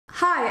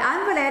Hi,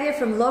 I'm Valeria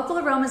from local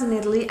Aromas in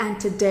Italy, and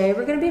today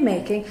we're going to be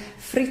making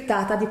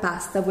frittata di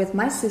pasta with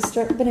my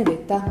sister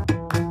Benedetta.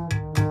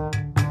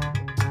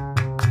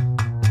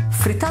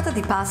 Frittata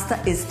di pasta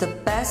is the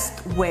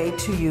best way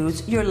to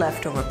use your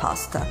leftover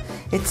pasta.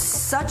 It's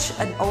such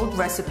an old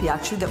recipe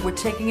actually that we're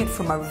taking it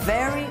from our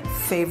very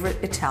favorite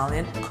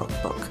Italian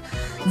cookbook.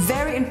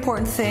 Very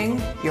important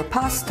thing, your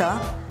pasta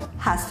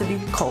has to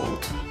be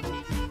cold.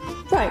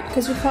 Right,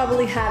 because you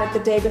probably had it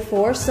the day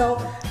before,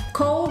 so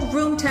cold,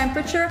 room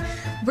temperature.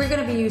 We're going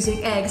to be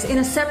using eggs. In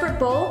a separate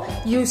bowl,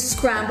 you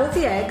scramble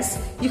the eggs.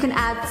 You can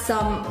add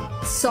some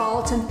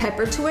salt and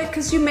pepper to it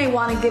because you may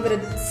want to give it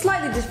a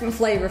slightly different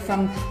flavor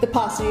from the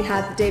pasta you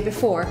had the day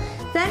before.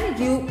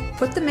 Then you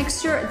put the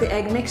mixture, the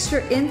egg mixture,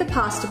 in the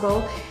pasta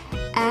bowl,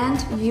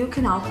 and you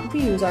can also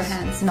use our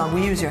hands. No,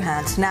 we use your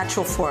hands,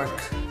 natural fork.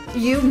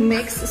 You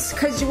mix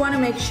because you want to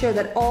make sure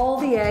that all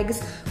the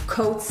eggs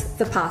coats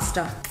the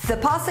pasta. The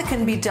pasta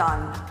can be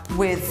done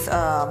with,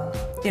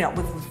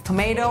 with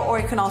tomato, or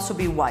it can also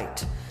be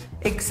white.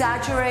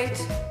 Exaggerate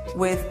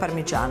with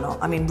Parmigiano.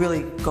 I mean,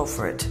 really go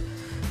for it,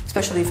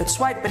 especially if it's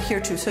white, but here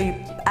too. So you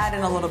add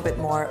in a little bit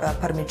more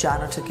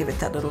Parmigiano to give it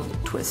that little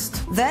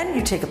twist. Then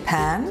you take a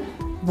pan,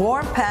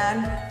 warm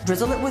pan,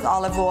 drizzle it with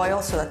olive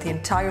oil so that the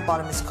entire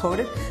bottom is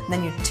coated. And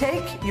then you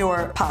take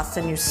your pasta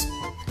and you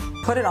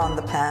put it on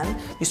the pan.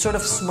 You sort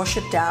of smush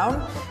it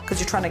down because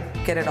you're trying to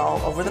get it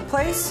all over the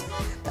place.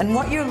 And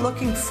what you're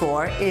looking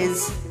for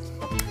is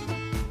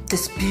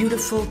this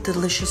beautiful,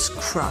 delicious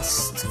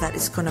crust that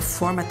is going to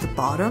form at the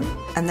bottom.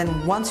 And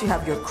then once you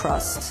have your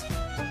crust,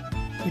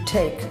 you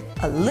take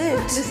a lid.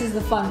 This is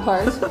the fun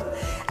part.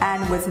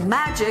 And with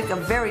magic, a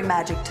very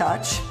magic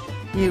touch,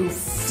 you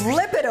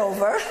flip it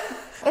over.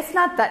 It's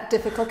not that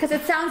difficult, because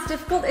it sounds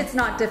difficult, it's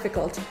not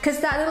difficult. Because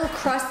that little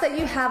crust that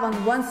you have on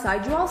one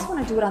side, you also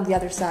want to do it on the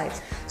other side.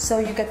 So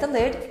you get the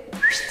lid,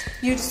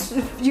 you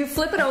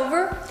flip it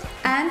over,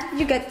 and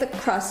you get the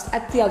crust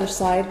at the other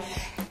side.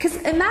 Because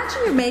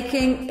imagine you're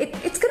making,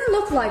 it's going to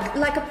look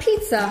like a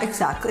pizza.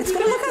 Exactly, it's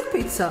going to look like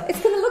pizza.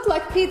 It's going to look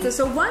like pizza.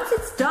 So once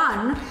it's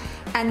done,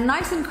 and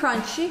nice and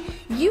crunchy,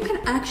 you can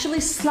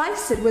actually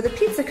slice it with a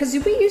pizza, because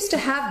we used to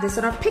have this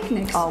on our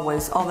picnics.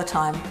 Always, all the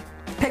time.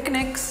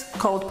 Picnics,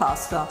 cold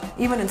pasta,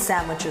 even in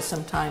sandwiches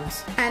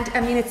sometimes. And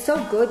I mean, it's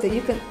so good that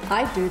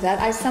I do that.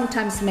 I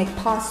sometimes make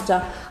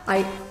pasta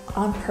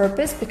on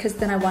purpose because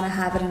then I want to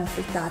have it in a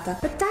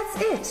frittata. But that's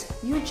it.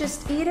 You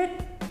just eat it.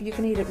 You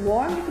can eat it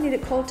warm, you can eat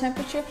it cold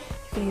temperature,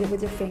 you can eat it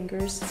with your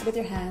fingers, with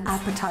your hands.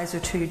 Appetizer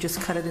too, you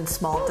just cut it in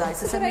small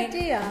dices. That's a good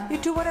idea. You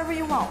do whatever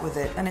you want with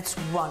it, and it's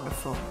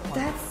wonderful.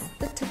 That's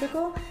the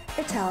typical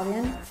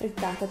Italian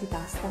frittata di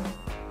pasta.